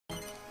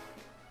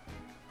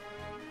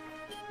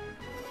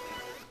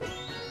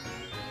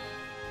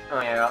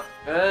Oh yeah.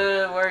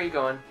 Where are you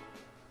going?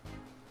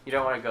 You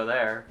don't want to go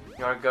there.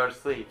 You want to go to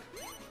sleep.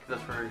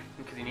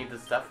 Because you need the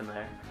stuff in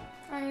there.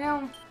 I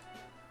know.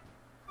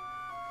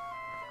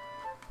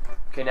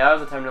 Okay, now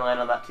is the time to land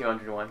on that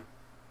 200 one.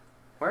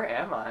 Where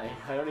am I?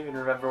 I don't even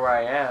remember where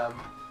I am.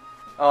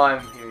 Oh,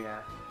 I'm here,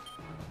 yeah.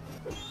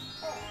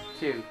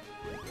 2.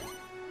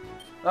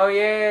 Oh,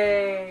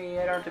 yay!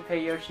 I don't have to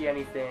pay Yoshi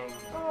anything.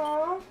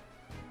 Aww.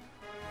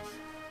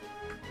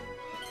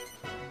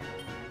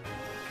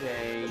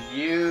 Okay,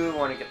 you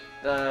want to get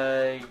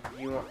the...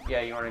 you want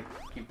to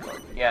keep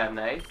going. Yeah,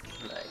 nice.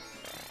 Nice.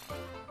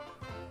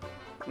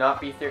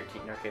 Not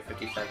B13. Okay,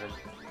 57.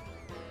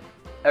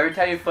 Every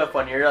time you flip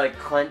one, you're like,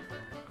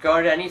 go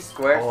into any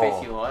square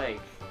space you like.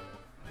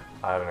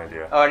 I have an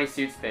idea. Oh, any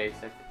suit space.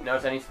 No,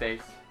 it's any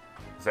space.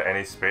 Is it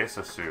any space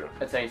or suit?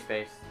 It's any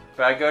space.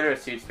 But I go to a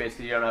suit space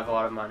because you don't have a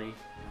lot of money.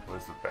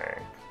 Where's the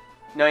bank?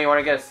 No, you want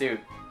to get a suit.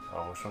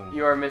 Oh, which one?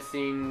 You are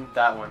missing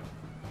that one.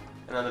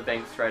 And then the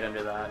bank's right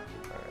under that.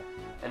 Okay.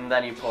 And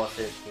then you pull a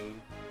 13.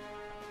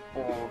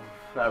 Oh,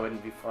 that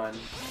wouldn't be fun.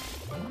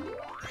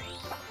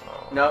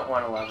 Oh. No,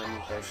 111.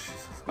 Okay.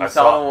 You I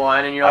saw the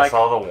one and you're like... I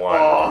saw the one.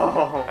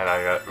 Oh. And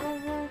I got...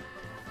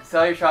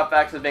 Sell your shop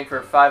back to the bank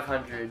for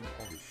 500.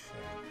 Holy shit.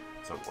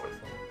 So worth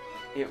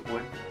it. It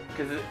would.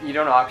 Because you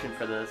don't auction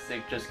for this.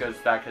 It just goes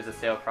back as a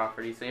sale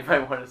property. So you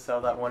might want to sell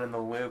that one in the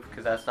loop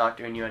because that's not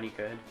doing you any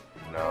good.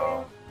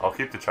 No. I'll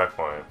keep the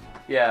checkpoint.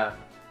 Yeah.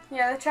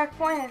 Yeah, the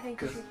checkpoint, I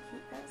think you should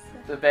keep that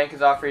stuff. The bank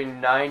is offering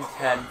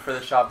 910 for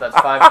the shop. That's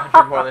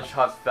 500 more than the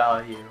shop's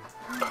value.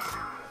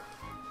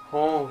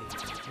 Holy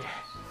shit.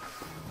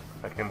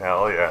 Fucking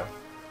hell yeah.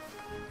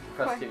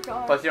 Press 2.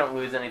 Plus you don't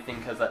lose anything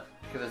because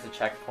it's a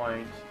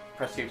checkpoint.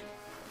 Press 2.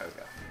 There we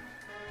go.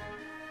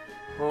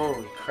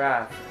 Holy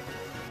crap.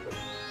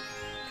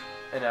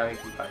 And now we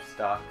can buy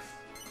stocks.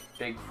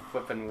 Big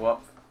whip and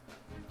whoop.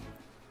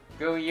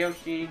 Go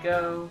Yoshi,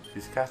 go!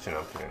 He's catching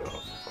up to me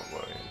though.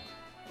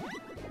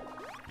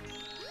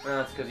 No,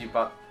 that's because you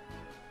bought...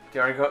 Do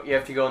you want to go? You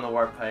have to go in the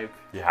warp pipe.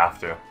 You have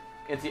to.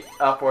 It's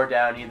up or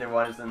down, either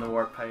one is in the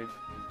warp pipe.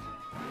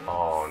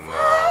 Oh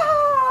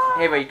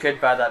no. Hey, but you could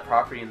buy that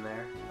property in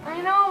there. I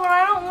know, but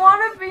I don't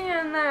want to be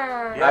in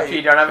there. Yeah, Actually,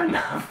 you don't have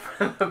enough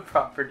for the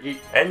property.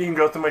 And you can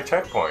go through my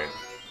checkpoint.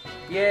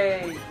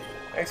 Yay!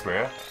 Thanks,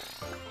 Maria.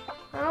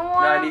 I don't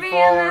want to be in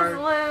 94. this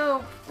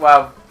loop.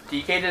 Wow,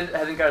 DK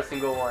hasn't got a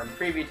single one.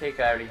 Preview take,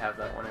 I already have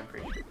that one, I'm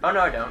pretty sure. Oh no,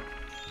 I don't.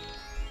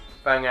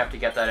 But I'm gonna have to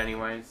get that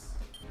anyways.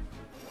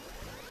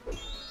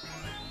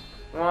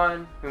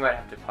 1. We might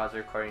have to pause the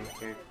recording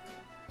here.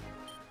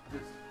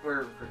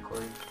 We're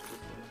recording.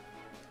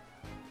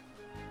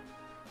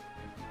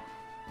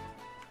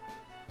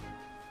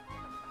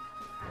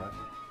 What?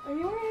 Are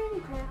you wearing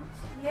any pants?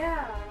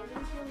 Yeah, it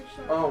is really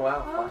short. Oh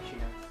wow, flashy.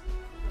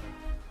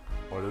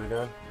 What are we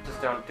doing?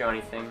 Just don't do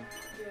anything.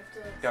 You have to...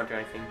 Don't do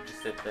anything.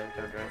 Just sit there.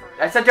 Don't do anything.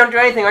 I said don't do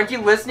anything. Aren't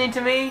you listening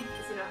to me?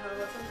 Does he know how to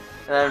listen?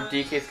 And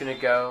then DK's gonna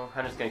go.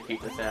 I'm just gonna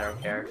keep this in. I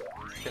don't care.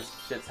 Just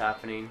shit's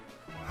happening.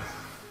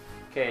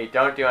 Okay,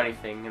 don't do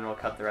anything, and we'll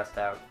cut the rest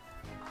out.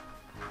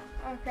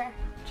 Okay.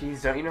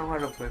 Jeez, don't you know how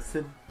to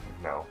listen?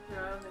 No. No,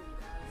 I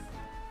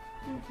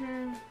don't think he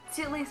does.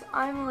 See, at least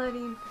I'm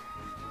letting.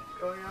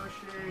 Go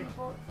Yoshi!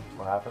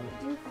 What happened?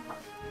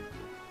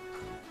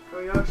 Go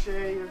Yoshi,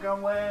 you're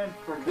gonna win!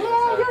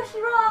 Yeah,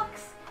 Yoshi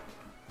rocks!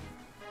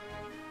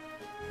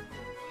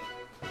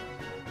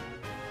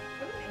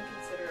 What an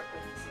inconsiderate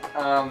place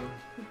to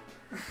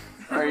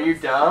see. Are you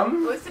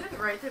dumb? At least it didn't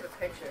write through the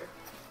picture.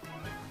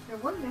 Yeah,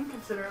 what an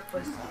inconsiderate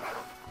place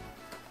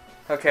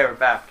to Okay, we're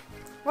back.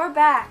 We're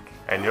back.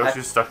 And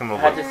Yoshi's stuck in the I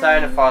had loop. to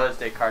sign a Father's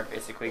Day card,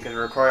 basically, because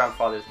we're recording on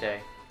Father's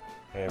Day.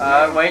 Hey,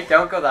 Maria. Wait,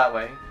 don't go that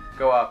way.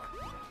 Go up.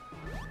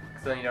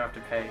 So then you don't have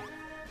to pay.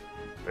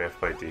 We have to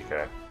play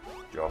DK.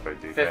 Do you want to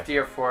play DK? 50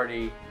 or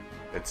 40.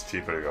 It's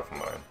cheaper to go for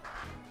mine.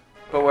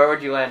 But where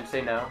would you land?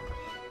 Say no.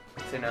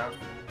 Say no.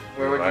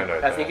 Where You would land you?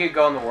 right I think there. you'd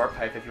go in the warp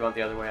pipe if you went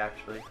the other way,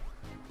 actually.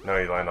 No,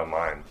 you land on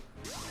mine.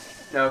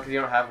 No, because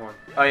you don't have one.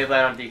 Oh, you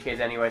land on DKs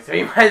anyway, so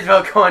you might as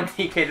well go on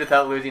DKs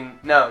without losing.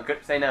 No,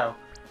 say no.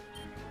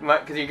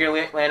 Because you're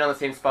going to land on the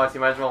same spot, so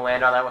you might as well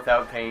land on that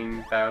without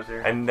paying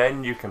Bowser. And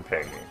then you can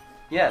pay me.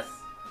 Yes.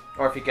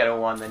 Or if you get a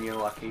 1, then you're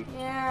lucky.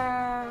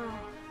 Yeah.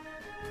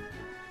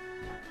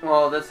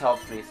 Well, this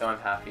helps me, so I'm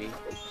happy.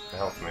 It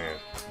helps me.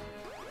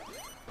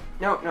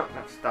 No,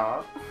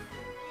 stop.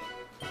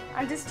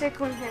 I'm just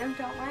tickling him,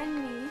 don't mind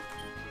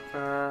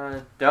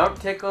me. Don't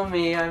tickle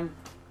me, I'm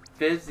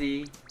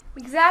busy.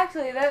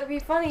 Exactly, that would be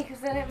funny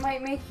because then it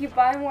might make you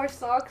buy more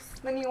socks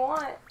than you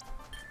want.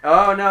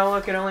 Oh no,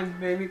 look, it only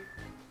made me...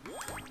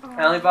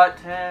 I only bought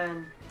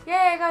 10. Yay,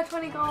 I got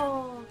 20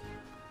 gold.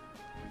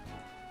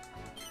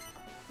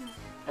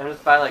 I'm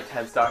just buying like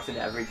 10 stocks in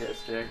every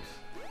district.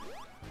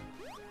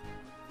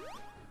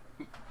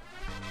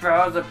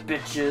 Browser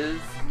bitches.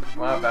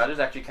 Wow, Bowser's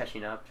actually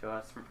catching up to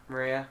us,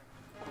 Maria.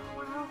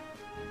 Oh, wow.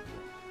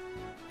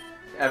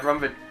 Everyone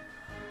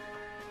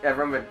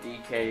but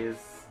DK is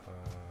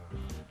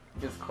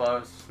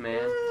close,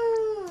 man.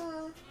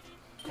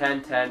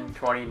 10, 10,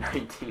 20,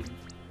 19.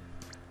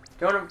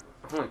 Don't.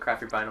 Holy crap!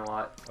 You're buying a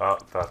lot. Oh,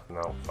 that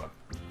no. Fuck.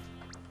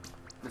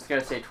 I'm just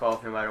gonna say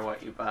 12 no matter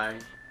what you buy.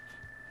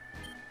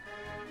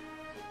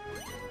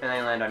 And then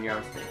you land on your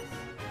own space.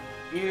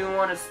 You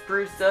want to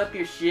spruce up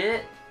your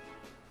shit?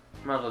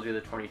 Might as well do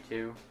the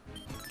 22.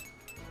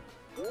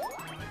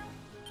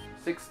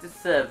 6 to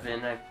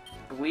 7. I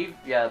believe,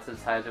 yeah, that's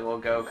as high as it will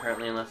go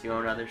currently unless you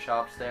own other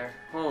shops there.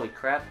 Holy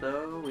crap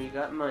though, we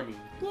got money.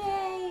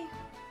 Yay!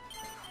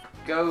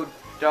 Go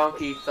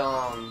Donkey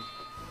Thong.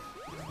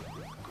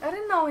 I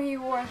didn't know he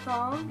wore a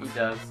thong. He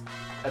does.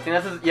 I think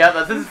that's his, yeah,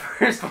 that's his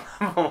first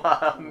level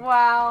up.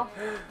 Wow.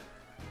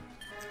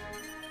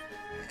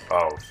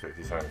 Oh shit,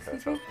 he's trying to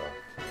catch up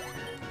though.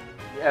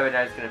 Yeah, but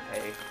now he's gonna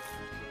pay.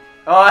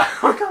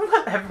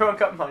 Oh, everyone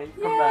got money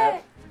from Yay!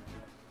 that.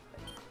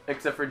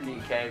 Except for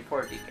DK,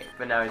 poor DK.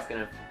 But now he's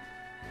gonna...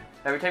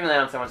 Every time you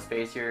land on someone's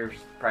space, your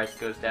price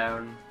goes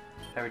down.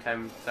 Every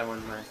time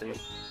someone lands on your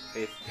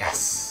space.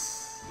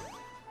 Yes!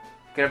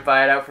 Gonna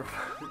buy it out for...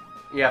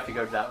 You have to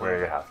go to that Where one.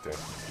 you have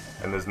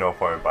to. And there's no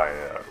point in buying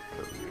it out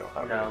because you don't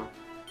have No.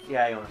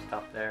 Yeah, you want to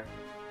stop there.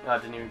 Oh, I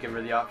didn't even give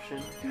her the option.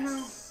 it.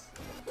 Yes.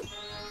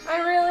 I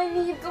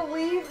really need to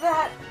leave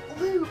that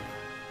loop.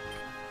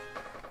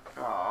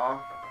 Aww.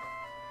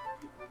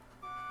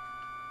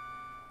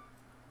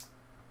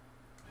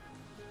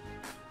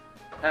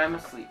 I'm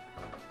asleep.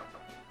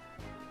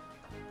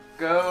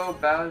 Go,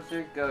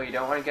 Bowser, go. You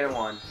don't want to get a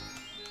 1.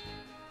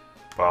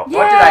 Well, Yeah.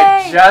 What did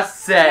I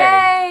just say?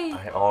 Yay!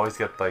 I always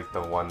get like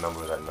the one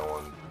number that no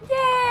one.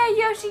 Yay!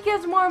 Yoshi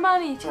gets more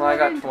money. Well, I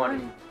got 220.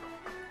 20.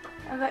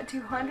 I got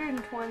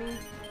 220.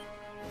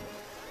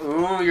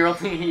 Ooh,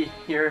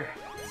 you're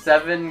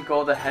 7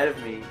 gold ahead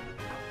of me.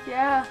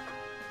 Yeah.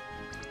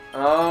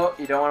 Oh,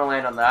 you don't want to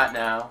land on that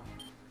now.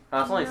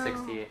 Oh, it's only No.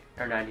 68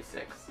 or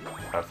 96.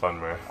 Have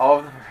fun, man. All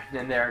of them are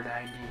in there are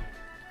 90.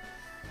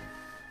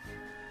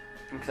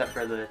 Except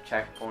for the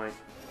checkpoint.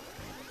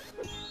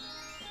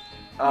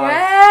 Oh,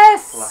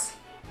 Yes! lucky.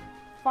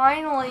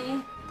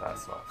 Finally.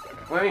 That's not fair.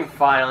 What do you mean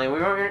finally? You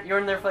were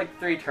in there for like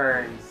 3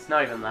 turns.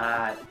 Not even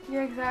that.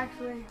 Yeah,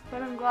 exactly.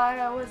 But I'm glad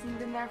I wasn't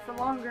in there for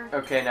longer.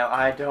 Okay, now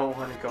I don't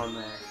want to go in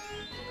there.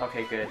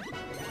 Okay, good.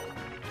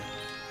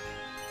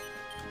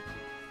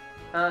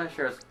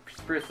 Sure, let's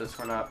spruce this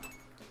one up.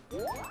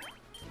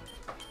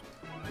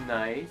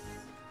 Nice.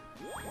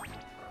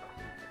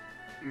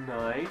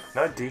 Nice.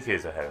 Now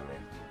DK's ahead of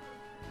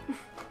me.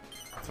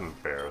 That's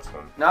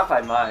embarrassing. Not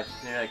by much.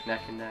 They're like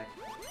neck and neck.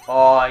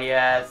 Oh,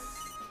 yes.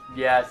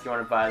 Yes, you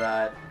want to buy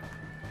that.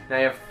 Now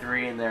you have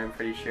 3 in there, I'm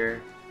pretty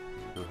sure.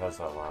 Who has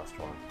that last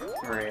one?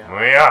 Maria.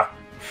 Maria!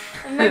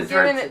 I'm not It's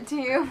giving worth it to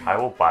you. I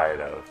will buy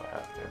it out if I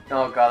have to.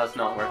 Oh god, that's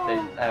not worth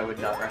it. I would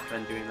not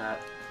recommend doing that.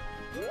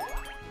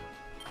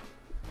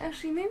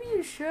 Actually, maybe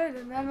you should,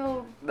 and then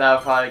it'll... That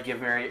would probably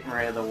give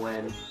Maria the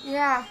win.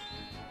 Yeah.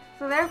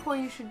 So therefore,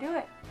 you should do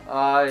it.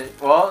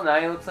 Well, now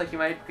it looks like you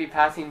might be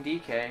passing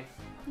DK.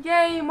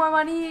 Yay, more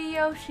money, He's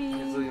Yoshi.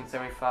 losing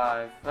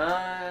 75.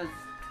 It's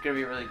gonna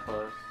be really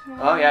close.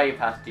 Oh yeah, you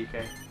passed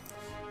DK.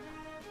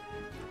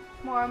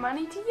 More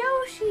money to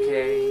Yoshi.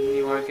 Okay,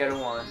 you want to get a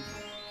 1.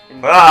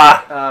 And,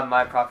 Ah!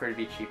 my profit would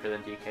be cheaper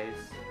than DK's.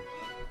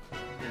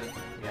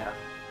 Yeah.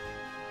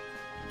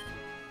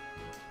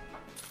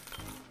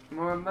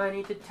 More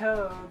money to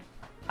Toad.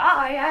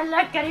 I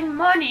like getting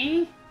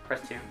money.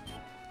 Press 2.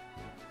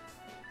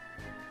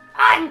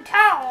 I'm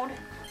Toad.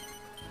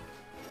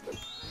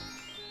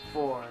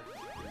 4.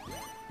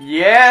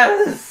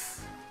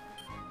 Yes!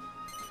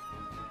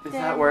 Is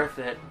that Damn. worth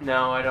it?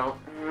 No, I don't.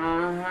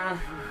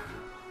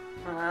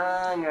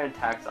 I'm gonna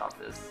tax off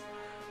this.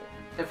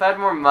 If I had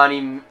more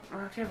money,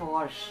 I have a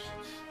lot of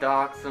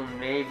stocks, so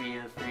maybe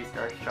the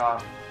 3-star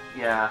shop.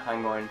 Yeah,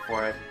 I'm going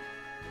for it.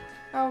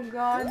 Oh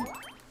god.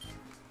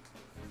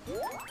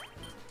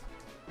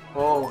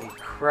 Holy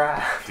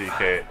crap.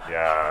 DK,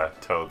 yeah,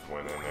 Toad's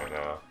winning right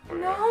now.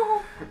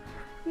 No.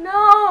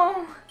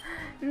 No.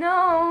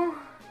 No.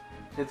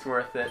 It's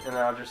worth it, and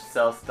then I'll just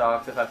sell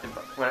stocks if I have to,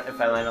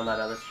 if I land on that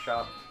other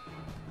shop.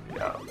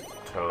 Yeah,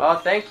 Toad. Oh,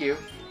 thank you.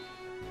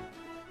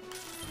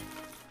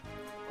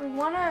 We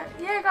wanna...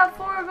 Yeah, I got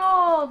 4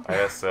 gold. I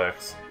got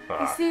 6. You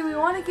Ah. see, we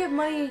want to give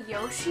money to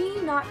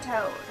Yoshi, not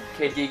Toad.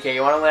 Okay, DK,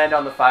 you want to land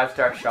on the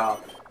 5-star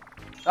shop?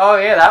 Oh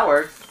yeah, that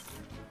works.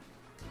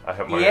 I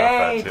hit money Yay,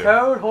 off that too.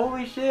 Toad!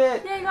 Holy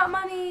shit! Yeah, I got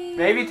money.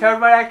 Maybe Toad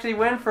might actually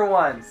win for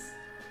once.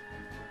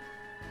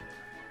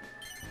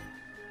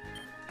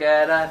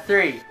 Get a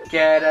 3.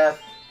 Get a.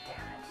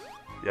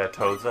 Yeah,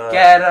 Toad's at.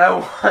 Get a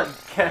 1.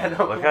 Get a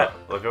 1.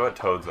 Look at what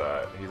Toad's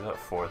at. He's at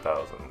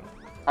 4,000.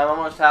 I'm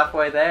almost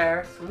halfway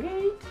there.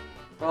 Sweet.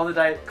 Roll the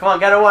dice. Come on,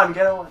 get a 1.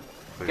 Get a 1.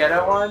 Please Get a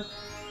don't. 1.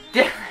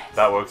 Damn it.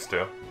 That works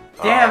too.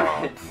 Damn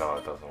Oh, it. No,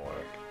 it doesn't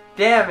work.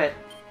 Damn it.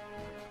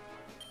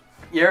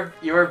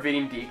 You were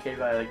beating DK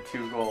by like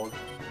 2 gold.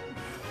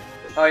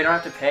 Oh, you don't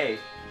have to pay.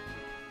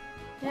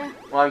 Yeah.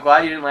 Well, I'm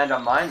glad you didn't land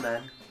on mine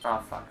then.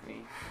 Oh, fuck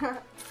me.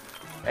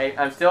 Hey,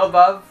 I'm still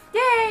above.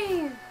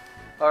 Yay!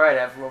 Alright,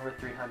 I have over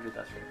 300,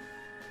 that's right.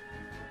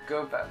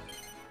 Go back.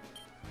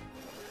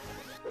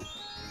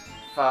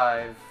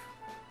 5.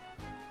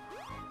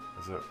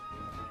 Is it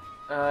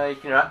You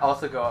can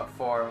also go up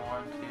 4.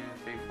 1, 2,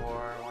 3, 4.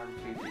 1,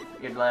 2, 3.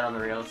 You'd land on the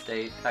real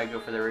estate. I'd go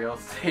for the real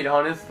estate,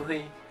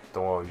 honestly. The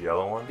one with the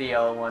yellow one? The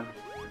yellow one.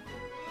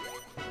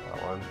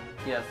 That one?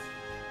 Yes.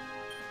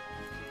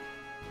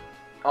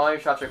 All your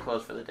shops are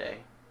closed for the day.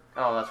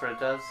 Oh, that's what it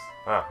does?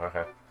 Oh,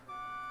 okay.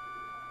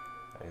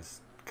 This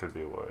could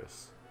be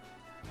worse.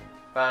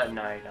 But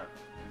no, you don't.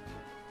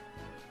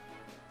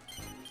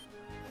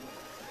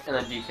 And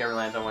then DK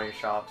lands on one of your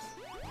shops.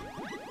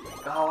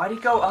 Oh, why'd he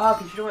go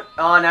up? You should've went.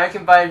 Oh, now you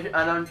can buy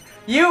unknown.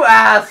 You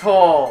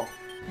asshole!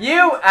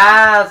 You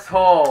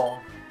asshole!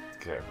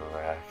 Get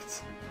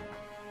wrecked.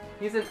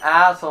 He's an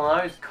asshole.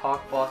 Now he's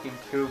cock blocking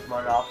 2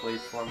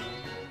 monopolies for me.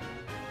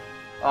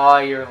 Oh,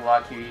 you're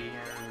lucky.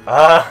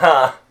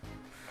 Ah!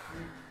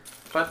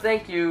 But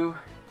thank you.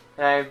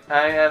 I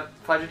have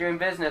pleasure doing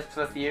business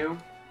with you.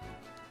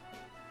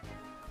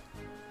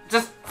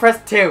 Just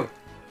press 2.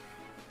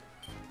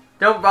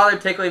 Don't bother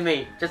tickling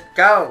me. Just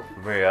go.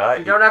 Yeah.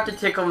 You don't have to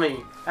tickle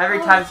me every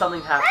time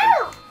something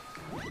happens.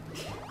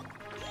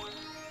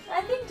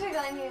 I think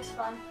tickling you is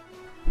fun.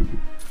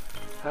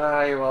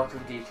 Ah, you're welcome,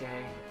 DK.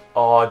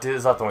 Oh,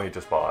 is that the one you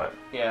just bought?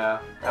 Yeah,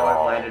 I would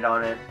have landed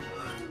on it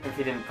if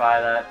you didn't buy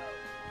that.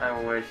 I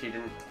wish you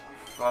didn't.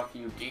 Fuck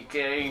you,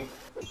 DK.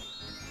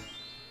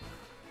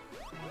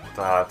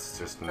 That's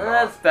just not.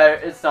 That's better.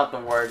 It's not the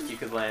worst you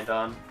could land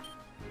on.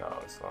 No,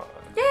 it's not.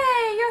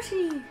 Yay,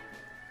 Yoshi!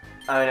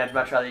 I mean, I'd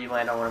much rather you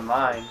land on one of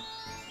mine.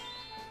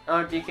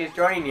 Oh, DK's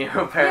joining you,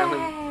 apparently.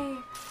 Yay.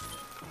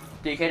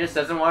 DK just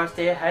doesn't want to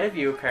stay ahead of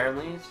you,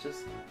 apparently. It's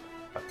just...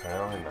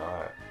 Apparently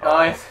not. Oh,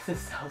 it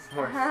sells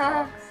more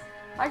stocks.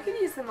 I could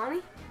use the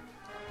money.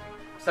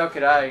 So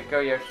could I. Go,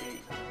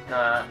 Yoshi.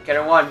 Get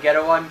a 1, get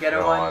a 1, get a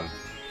Go 1. on.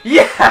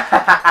 Yeah!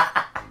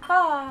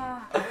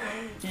 Ah.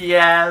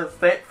 Yes!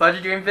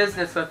 Pleasure doing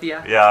business with you.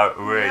 Yeah,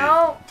 wait.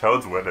 No.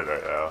 Toad's winning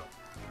right now.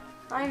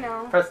 I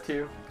know. Press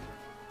 2.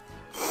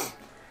 He's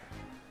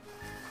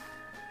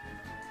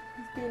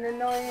being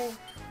annoying.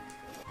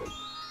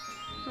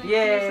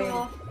 Yay.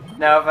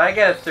 Now, if I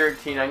get a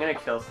 13, I'm gonna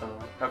kill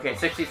someone. Okay,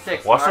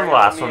 66. Watch the Mario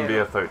last Lemieux. one be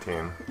a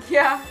 13.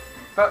 Yeah.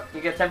 But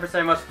you get 10%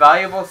 of most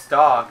valuable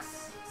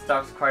stocks.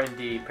 Stocks acquired in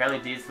D. Apparently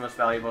D is the most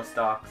valuable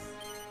stocks.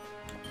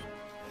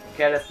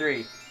 Get a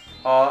 3.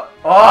 Oh!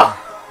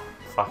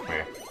 Fuck me.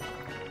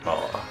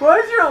 Oh. Why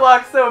is your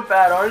luck so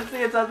bad? Honestly,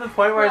 it's at the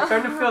point where I'm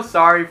starting to feel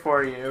sorry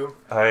for you.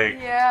 Like,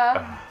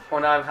 Yeah.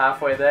 Well, now I'm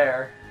halfway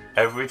there.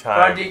 every Come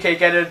on, time. DK,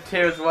 get a 2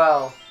 as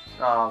well.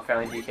 Oh,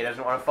 apparently DK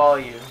doesn't want to follow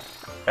you.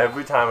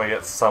 Every time I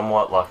get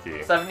somewhat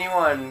lucky.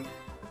 71.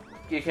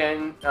 You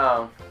can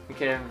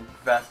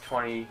invest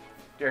 20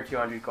 or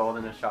 200 gold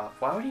in a shop.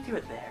 Why would he do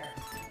it there?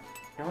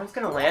 No one's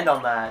gonna land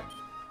on that.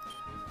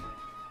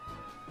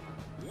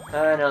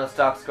 I know the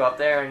stocks go up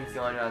there, and he's the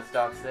only one that has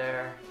stocks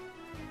there.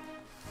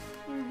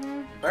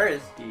 Where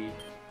is D?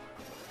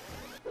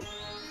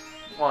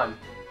 1.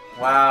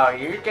 Wow,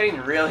 you're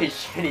getting really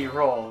shitty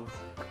rolls.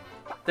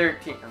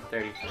 13. I'm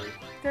 33.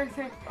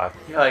 33.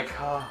 You're like,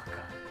 oh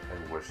god.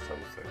 I wish I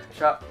was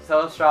 13.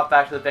 Sell the shop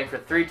back to the bank for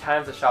 3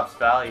 times the shop's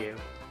value.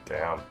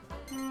 Damn.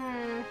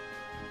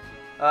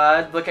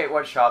 Look at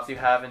what shops you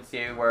have and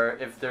see where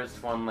if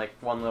there's one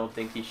little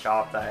dinky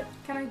shop that.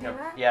 Can I do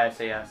that? Yeah, I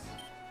say yes.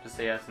 Just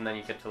say yes, and then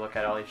you get to look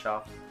at all these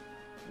shops.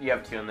 You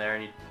have 2 in there,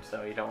 and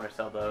so you don't want to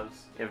sell those.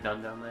 You have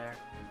none down there.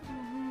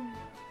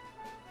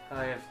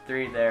 Oh, you have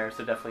 3 there,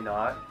 so definitely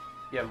not.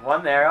 You have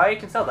 1 there. Oh, you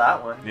can sell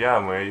that one. Yeah,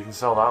 Maria, you can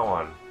sell that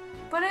one.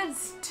 But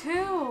it's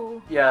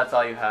 2. Yeah, that's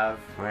all you have.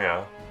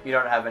 Maria. You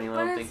don't have any But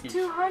little it's dinky.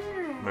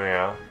 200.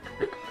 Maria.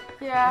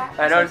 Yeah.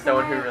 I noticed so no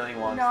one can who I really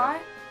wants not?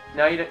 it.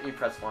 No, you don't. You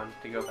press 1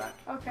 to go back.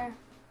 Okay.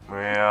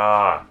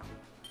 Maria.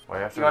 Why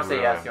you have to You want to say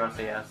ruin- yes? You want to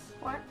say yes?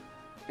 What?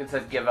 It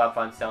says give up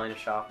on selling a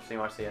shop, so you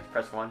want to say yes.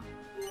 Press 1.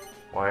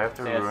 Why you have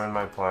to Say yes. ruin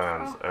my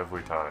plans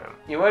every time?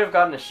 You would have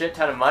gotten a shit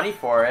ton of money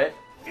for it.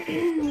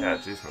 Yeah,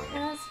 jeez, Maria.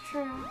 Yeah, that's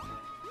true.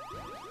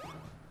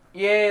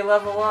 Yay,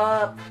 level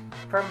up!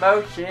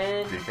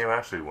 Promotion! DK might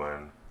actually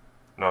win.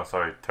 No,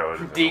 sorry, Toad.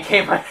 is gonna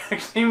DK might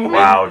actually win.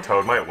 Wow,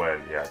 Toad might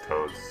win. Yeah,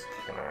 Toad's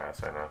kicking our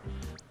ass right now.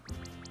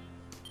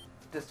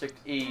 District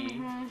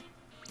E.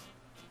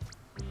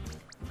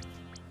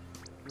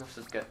 Let's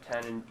just get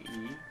 10 in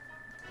E.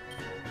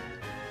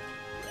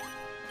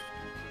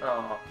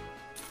 Oh,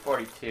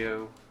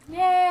 42.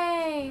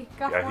 Yay!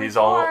 Got Yeah,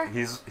 44.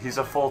 he's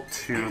a full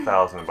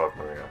 2,000 above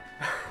Maria.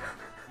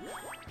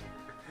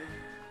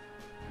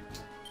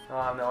 Oh,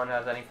 I'm the one who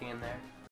has anything in there.